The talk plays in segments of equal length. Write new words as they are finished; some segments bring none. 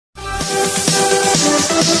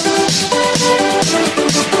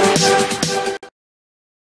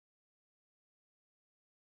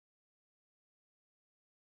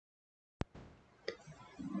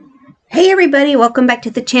Hey everybody, welcome back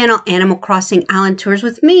to the channel Animal Crossing Island Tours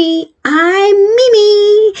with me. I'm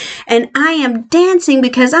Mimi, and I am dancing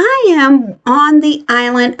because I am on the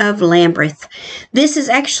island of Labyrinth. This is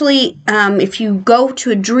actually, if you go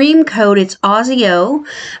to a dream code, it's Aussie-O,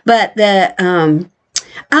 but the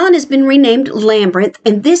island has been renamed Labyrinth,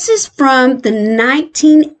 and this is from the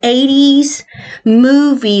 1980s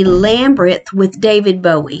movie Labyrinth with David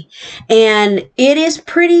Bowie, and it is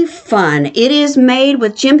pretty fun. It is made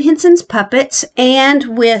with Jim Henson's puppets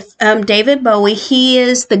and with David Bowie. He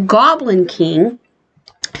is the Goblin King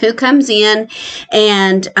who comes in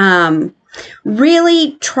and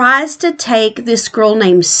really tries to take this girl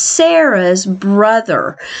named Sarah's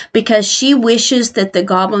brother because she wishes that the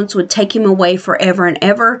goblins would take him away forever and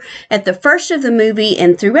ever. At the first of the movie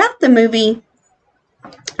and throughout the movie,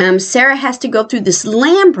 Sarah has to go through this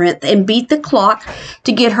labyrinth and beat the clock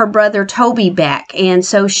to get her brother Toby back. And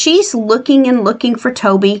so she's looking and looking for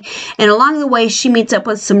Toby. And along the way, she meets up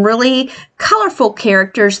with some really colorful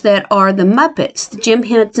characters that are the Muppets, Jim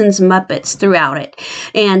Henson's Muppets throughout it.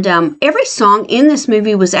 And every song in this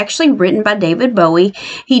movie was actually written by David Bowie.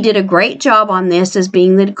 He did a great job on this as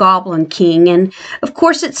being the Goblin King. And of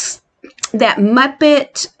course, it's that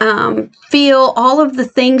Muppet feel, all of the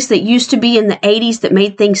things that used to be in the 80s that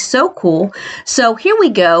made things so cool. So here we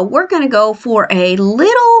go. We're going to go for a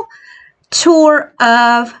little tour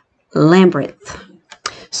of Labyrinth.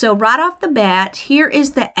 So right off the bat, here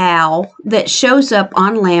is the owl that shows up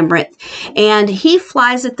on Labyrinth, and he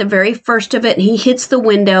flies at the very first of it, and he hits the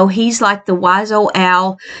window. He's like the wise old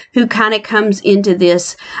owl who kind of comes into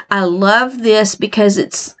this. I love this because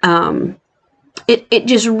it's it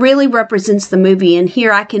just really represents the movie, and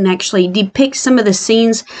here I can actually depict some of the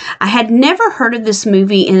scenes. I had never heard of this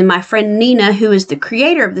movie, and my friend Nina, who is the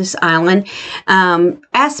creator of this island,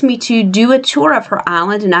 asked me to do a tour of her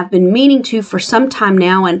island, and I've been meaning to for some time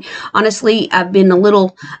now, and honestly, I've been a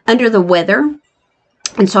little under the weather.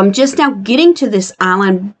 And so I'm just now getting to this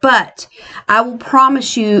island, but I will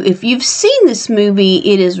promise you, if you've seen this movie,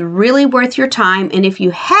 it is really worth your time. And if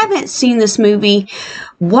you haven't seen this movie,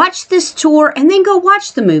 watch this tour and then go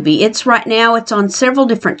watch the movie. It's right now, it's on several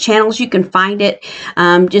different channels. You can find it.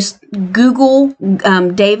 Just Google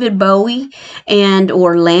David Bowie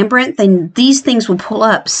or Labyrinth, and these things will pull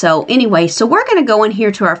up. So anyway, so we're going to go in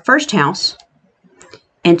here to our first house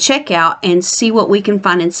and check out and see what we can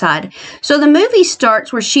find inside. So the movie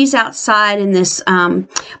starts where she's outside in this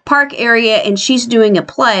park area, and she's doing a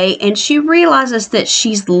play, and she realizes that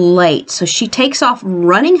she's late. So she takes off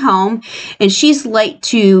running home, and she's late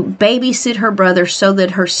to babysit her brother so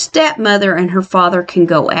that her stepmother and her father can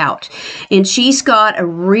go out. And she's got a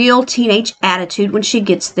real teenage attitude when she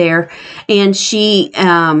gets there, and she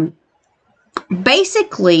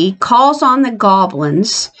basically calls on the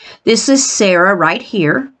goblins. This is Sarah right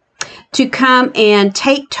here, to come and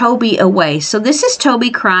take Toby away. So this is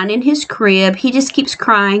Toby crying in his crib. He just keeps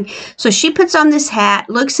crying. So she puts on this hat,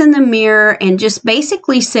 looks in the mirror, and just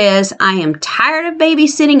basically says, I am tired of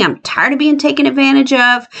babysitting. I'm tired of being taken advantage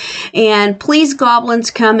of. And please,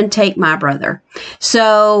 goblins, come and take my brother.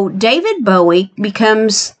 So David Bowie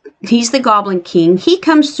becomes... he's the Goblin King. He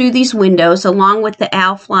comes through these windows along with the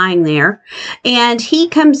owl flying there. And he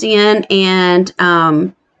comes in,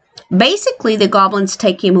 and basically the goblins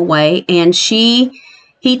take him away. And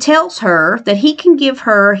he tells her that he can give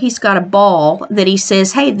her, he's got a ball that he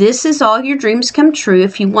says, hey, this is all your dreams come true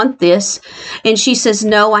if you want this. And she says,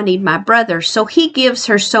 no, I need my brother. So he gives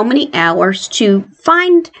her so many hours to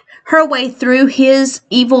find her way through his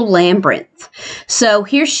evil labyrinth. So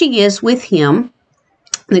here she is with him.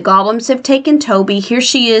 The goblins have taken Toby. Here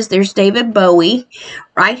she is. There's David Bowie.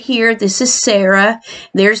 Right here, this is Sarah.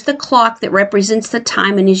 There's the clock that represents the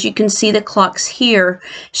time. And as you can see, the clock's here.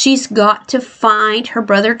 She's got to find her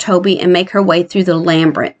brother Toby and make her way through the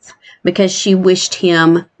labyrinth because she wished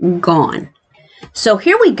him gone. So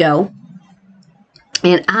here we go.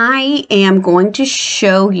 And I am going to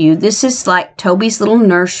show you, this is like Toby's little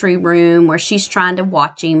nursery room where she's trying to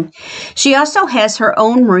watch him. She also has her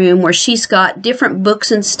own room where she's got different books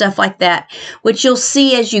and stuff like that, which you'll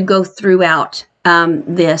see as you go throughout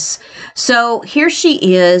this. So here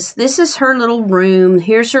she is. This is her little room.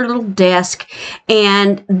 Here's her little desk.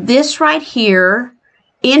 And this right here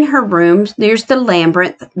in her room, there's the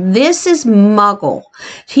labyrinth. This is Muggle.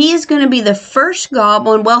 He is going to be the first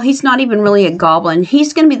goblin. Well, he's not even really a goblin.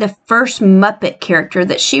 He's going to be the first Muppet character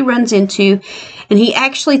that she runs into. And he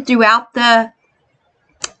actually, throughout the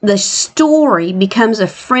the story becomes a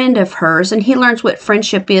friend of hers, and he learns what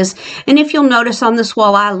friendship is. And if you'll notice on this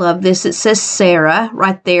wall, I love this, it says Sarah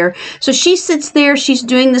right there. So she sits there, she's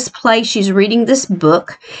doing this play, she's reading this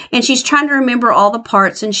book, and she's trying to remember all the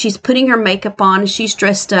parts, and she's putting her makeup on, and she's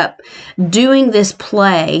dressed up doing this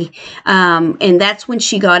play, and that's when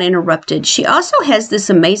she got interrupted. She also has this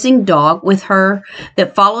amazing dog with her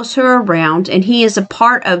that follows her around, and he is a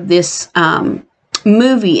part of this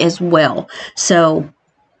movie as well. So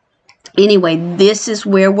anyway, this is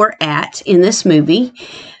where we're at in this movie.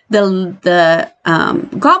 The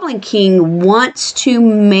Goblin King wants to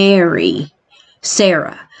marry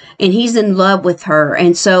Sarah, and he's in love with her,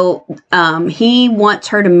 and so he wants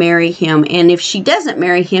her to marry him, and if she doesn't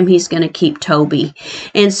marry him, he's going to keep Toby.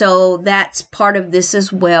 And so that's part of this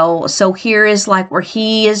as well. So here is like where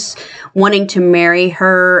he is wanting to marry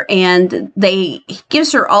her, and he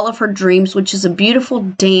gives her all of her dreams, which is a beautiful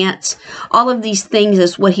dance. All of these things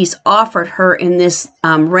is what he's offered her in this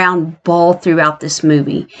round ball throughout this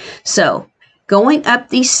movie. So going up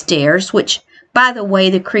these stairs, which, by the way,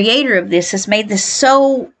 the creator of this has made this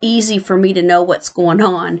so easy for me to know what's going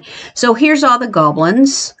on. So here's all the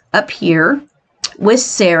goblins up here with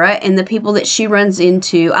Sarah and the people that she runs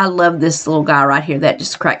into. I love this little guy right here. That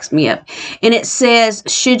just cracks me up. And it says,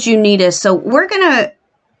 should you need us? So we're going to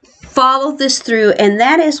follow this through, and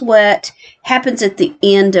that is what happens at the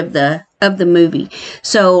end of the movie.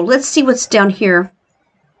 So let's see what's down here.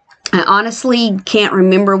 I honestly can't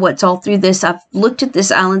remember what's all through this. I've looked at this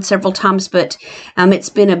island several times, but it's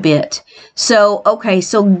been a bit. So, okay,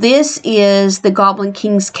 so this is the Goblin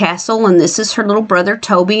King's castle, and this is her little brother,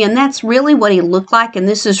 Toby, and that's really what he looked like, and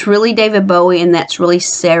this is really David Bowie, and that's really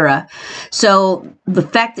Sarah. So the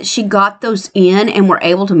fact that she got those in and were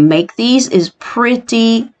able to make these is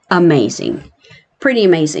pretty amazing. Pretty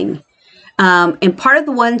amazing. And part of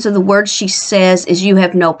the words she says is, you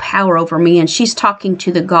have no power over me. And she's talking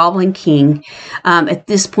to the Goblin King at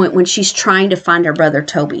this point when she's trying to find her brother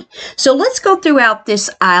Toby. So let's go throughout this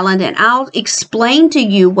island, and I'll explain to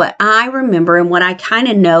you what I remember and what I kind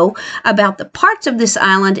of know about the parts of this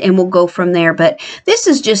island, and we'll go from there. But this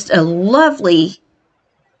is just a lovely,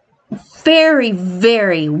 very,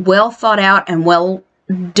 very well thought out and well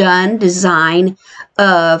done design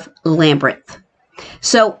of Labyrinth.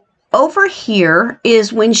 So over here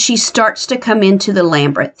is when she starts to come into the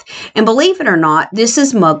Labyrinth. And believe it or not, this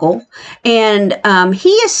is Muggle. And he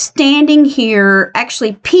is standing here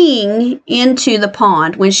actually peeing into the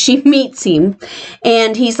pond when she meets him.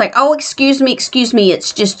 And he's like, oh, excuse me,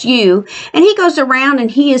 it's just you. And he goes around and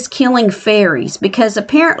he is killing fairies because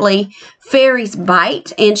apparently fairies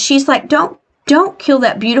bite. And she's like, don't kill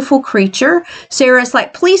that beautiful creature. Sarah's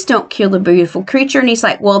like, please don't kill the beautiful creature. And he's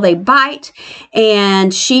like, well, they bite.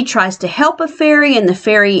 And she tries to help a fairy, and the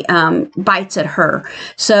fairy bites at her.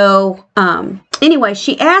 So anyway,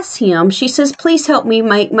 she asks him, she says, please help me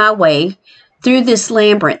make my way through this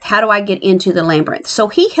labyrinth. How do I get into the labyrinth? So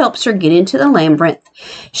he helps her get into the labyrinth.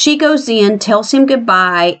 She goes in, tells him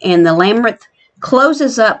goodbye, and the labyrinth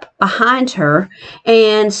closes up behind her,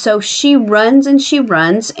 and so she runs and she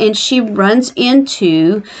runs and she runs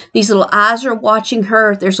into, these little eyes are watching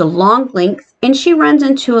her, there's a long length, and she runs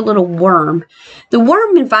into a little worm. The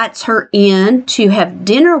worm invites her in to have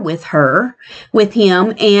dinner with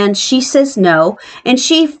him, and she says no, and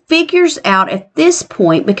she figures out at this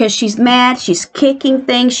point, because she's mad, she's kicking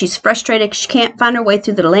things, she's frustrated, she can't find her way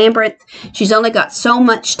through the labyrinth, she's only got so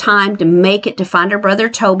much time to make it to find her brother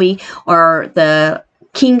Toby, or the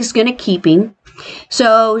king's gonna keep him.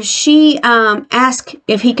 So she asks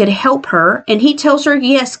if he could help her, and he tells her,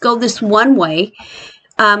 yes, go this one way.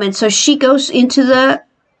 And so she goes into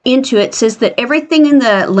it, says that everything in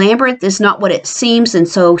the labyrinth is not what it seems, and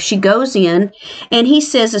so she goes in, and he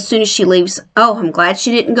says as soon as she leaves, oh, I'm glad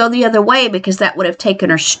she didn't go the other way, because that would have taken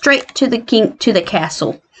her straight to the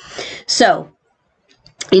castle. So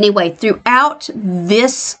anyway, throughout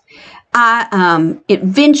this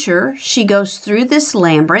adventure, she goes through this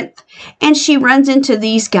labyrinth, and she runs into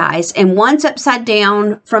these guys, and one's upside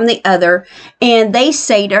down from the other, and they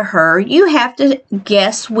say to her, you have to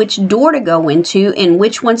guess which door to go into, and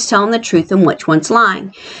which one's telling the truth and which one's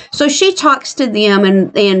lying. So she talks to them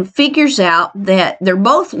and figures out that they're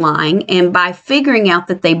both lying, and by figuring out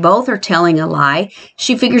that they both are telling a lie,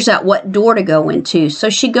 she figures out what door to go into. So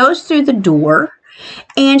she goes through the door,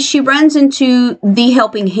 and she runs into the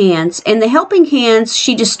helping hands, and the helping hands,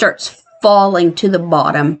 she just starts falling to the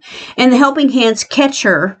bottom, and the helping hands catch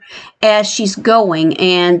her as she's going,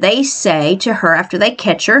 and they say to her after they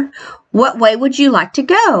catch her, what way would you like to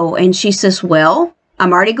go? And she says, well,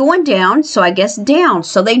 I'm already going down, so I guess down.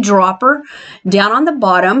 So they drop her down on the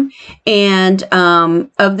bottom and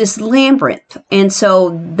of this labyrinth. And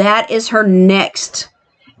so that is her next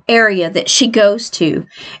area that she goes to.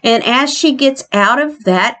 And as she gets out of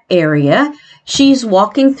that area, she's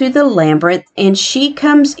walking through the labyrinth and she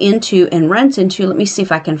comes into and runs into, let me see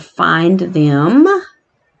if I can find them.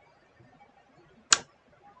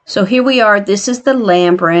 So here we are. This is the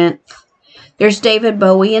labyrinth. There's David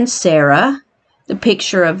Bowie and Sarah, the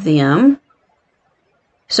picture of them.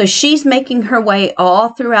 So she's making her way all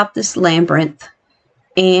throughout this labyrinth.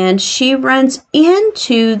 And she runs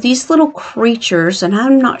into these little creatures, and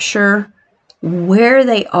I'm not sure where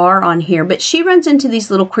they are on here, but she runs into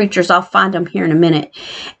these little creatures. I'll find them here in a minute.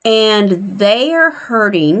 And they are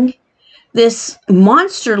hurting this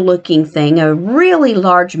monster-looking thing, a really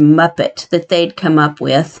large Muppet that they'd come up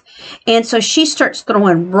with. And so she starts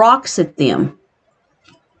throwing rocks at them.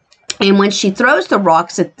 And when she throws the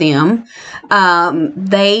rocks at them,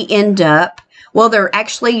 they end up, well, they're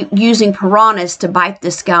actually using piranhas to bite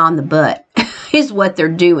this guy on the butt, is what they're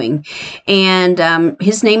doing. And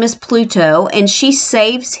his name is Pluto, and she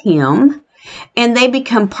saves him. And they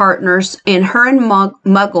become partners, and her and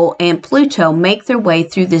Muggle and Pluto make their way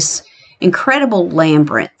through this incredible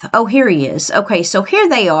labyrinth. Oh, here he is. Okay, so here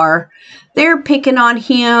they are. They're picking on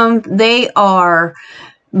him. They are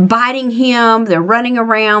biting him. They're running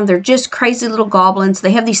around. They're just crazy little goblins.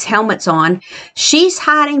 They have these helmets on. She's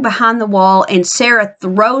hiding behind the wall, and Sarah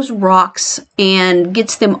throws rocks and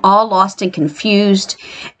gets them all lost and confused.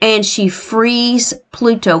 And she frees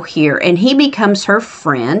Pluto here, and he becomes her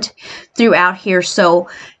friend throughout here. So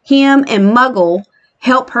him and Muggle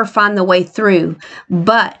help her find the way through.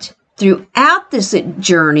 But throughout this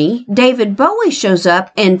journey, David Bowie shows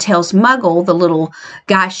up and tells Muggle, the little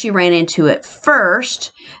guy she ran into at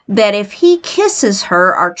first, that if he kisses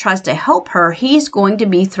her or tries to help her, he's going to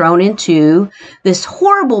be thrown into this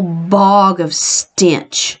horrible bog of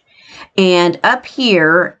stench. And up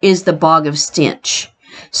here is the bog of stench.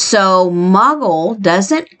 So Muggle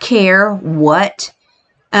doesn't care what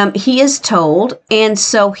he is told, and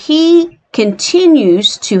so he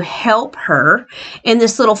continues to help her, and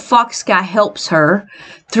this little fox guy helps her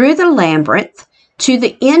through the labyrinth to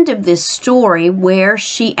the end of this story, where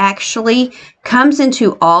she actually comes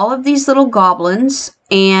into all of these little goblins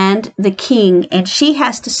and the king, and she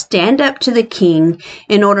has to stand up to the king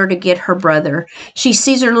in order to get her brother. She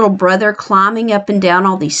sees her little brother climbing up and down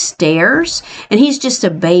all these stairs, and he's just a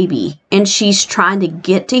baby, and she's trying to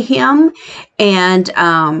get to him.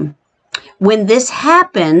 And when this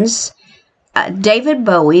happens, David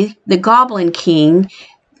Bowie, the Goblin King,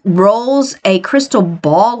 rolls a crystal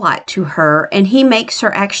ball light to her, and he makes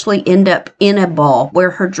her actually end up in a ball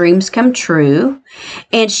where her dreams come true,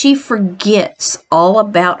 and she forgets all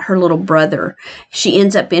about her little brother. She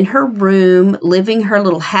ends up in her room, living her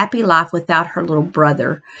little happy life without her little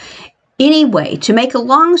brother. Anyway, to make a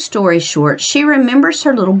long story short, she remembers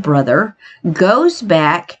her little brother, goes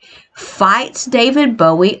back, fights David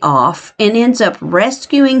Bowie off, and ends up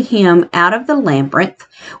rescuing him out of the labyrinth,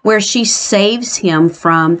 where she saves him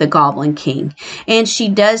from the Goblin King. And she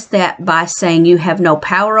does that by saying, "You have no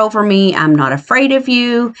power over me. I'm not afraid of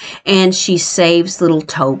you." And she saves little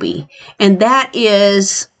Toby. And that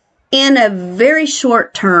is, in a very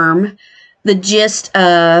short term, the gist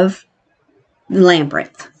of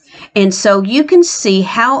Labyrinth. And so you can see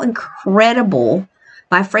how incredible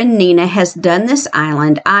my friend Nina has done this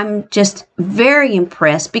island. I'm just very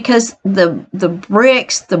impressed, because the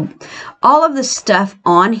bricks, all of the stuff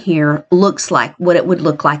on here looks like what it would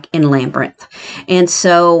look like in Labyrinth. And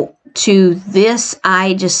so to this,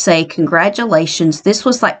 I just say congratulations. This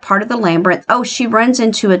was like part of the Labyrinth. Oh, she runs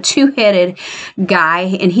into a two-headed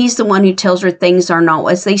guy, and he's the one who tells her things are not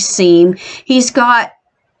as they seem. He's got,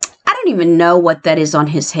 I don't even know what that is on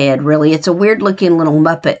his head, really. It's a weird-looking little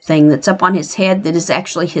Muppet thing that's up on his head that is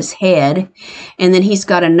actually his head. And then he's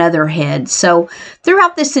got another head. So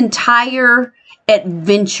throughout this entire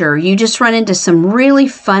adventure, you just run into some really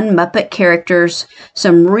fun Muppet characters,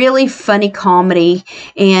 some really funny comedy,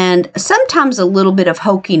 and sometimes a little bit of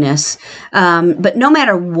hokiness. But no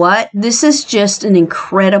matter what, this is just an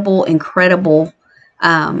incredible, incredible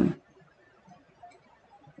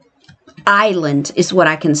island, is what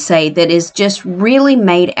I can say, that is just really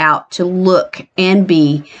made out to look and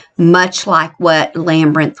be much like what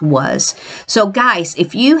Labyrinth was. So guys,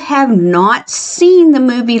 if you have not seen the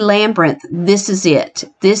movie Labyrinth, this is it.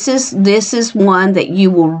 This is one that you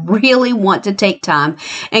will really want to take time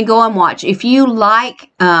and go and watch. If you like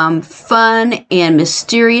fun and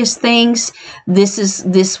mysterious things,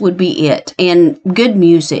 this would be it. And good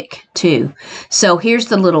music too. So here's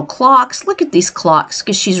the little clocks. Look at these clocks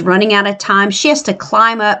because she's running out of time. She has to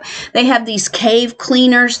climb up. They have these cave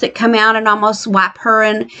cleaners that come out and almost wipe her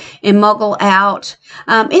and Muggle out.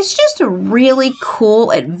 It's just a really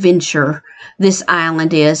cool adventure, this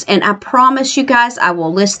island is. And I promise you guys, I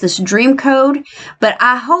will list this dream code, but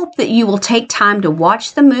I hope that you will take time to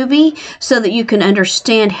watch the movie so that you can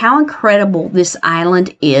understand how incredible this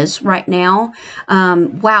island is right now.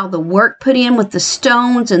 Wow, the work put in with the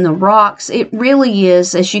stones and the rocks, it really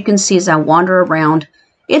is, as you can see as I wander around,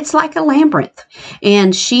 it's like a labyrinth.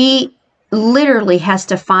 And she literally has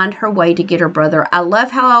to find her way to get her brother. I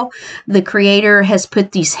love how the creator has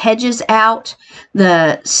put these hedges out,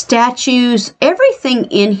 the statues, everything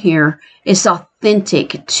in here is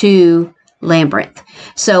authentic to Labyrinth.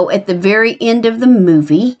 So at the very end of the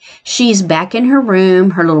movie, she's back in her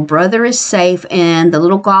room, her little brother is safe, and the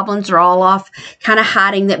little goblins are all off kind of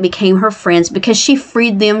hiding that became her friends because she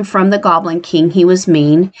freed them from the Goblin King. He was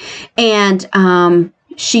mean. And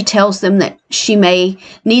she tells them that she may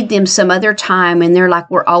need them some other time, and they're like,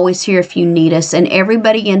 we're always here if you need us. And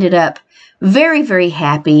everybody ended up very, very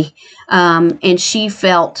happy, and she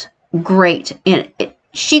felt great. And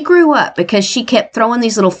she grew up because she kept throwing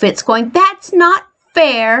these little fits going, that's not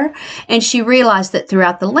fair. And she realized that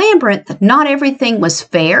throughout the labyrinth, not everything was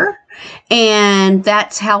fair. And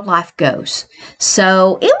that's how life goes.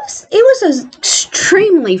 So it was an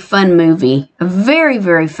extremely fun movie, a very,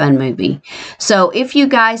 very fun movie. So if you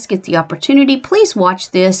guys get the opportunity, please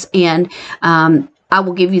watch this, and I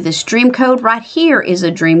will give you this dream code. Right here is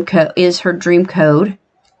her dream code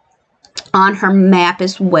on her map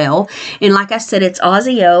as well. And like I said, it's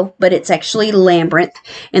Aussie-O, but it's actually Labyrinth.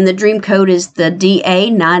 And the dream code is the DA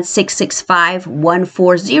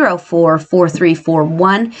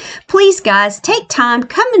 9665-1404-4341. Please, guys, take time.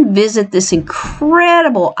 Come and visit this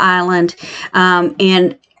incredible island.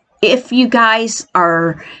 And if you guys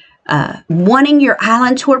are wanting your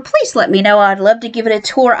island tour, please let me know. I'd love to give it a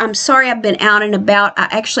tour. I'm sorry I've been out and about. I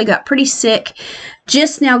actually got pretty sick.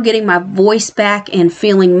 Just now getting my voice back and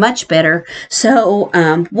feeling much better. So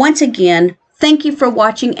once again, thank you for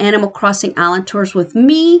watching Animal Crossing Island Tours with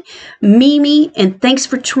me, Mimi, and thanks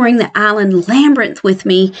for touring the island Labyrinth with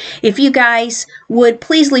me. If you guys would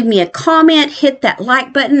please leave me a comment, hit that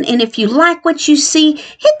like button, and if you like what you see,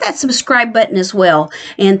 hit that subscribe button as well.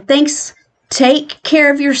 And thanks. Take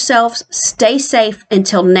care of yourselves. Stay safe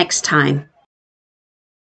until next time.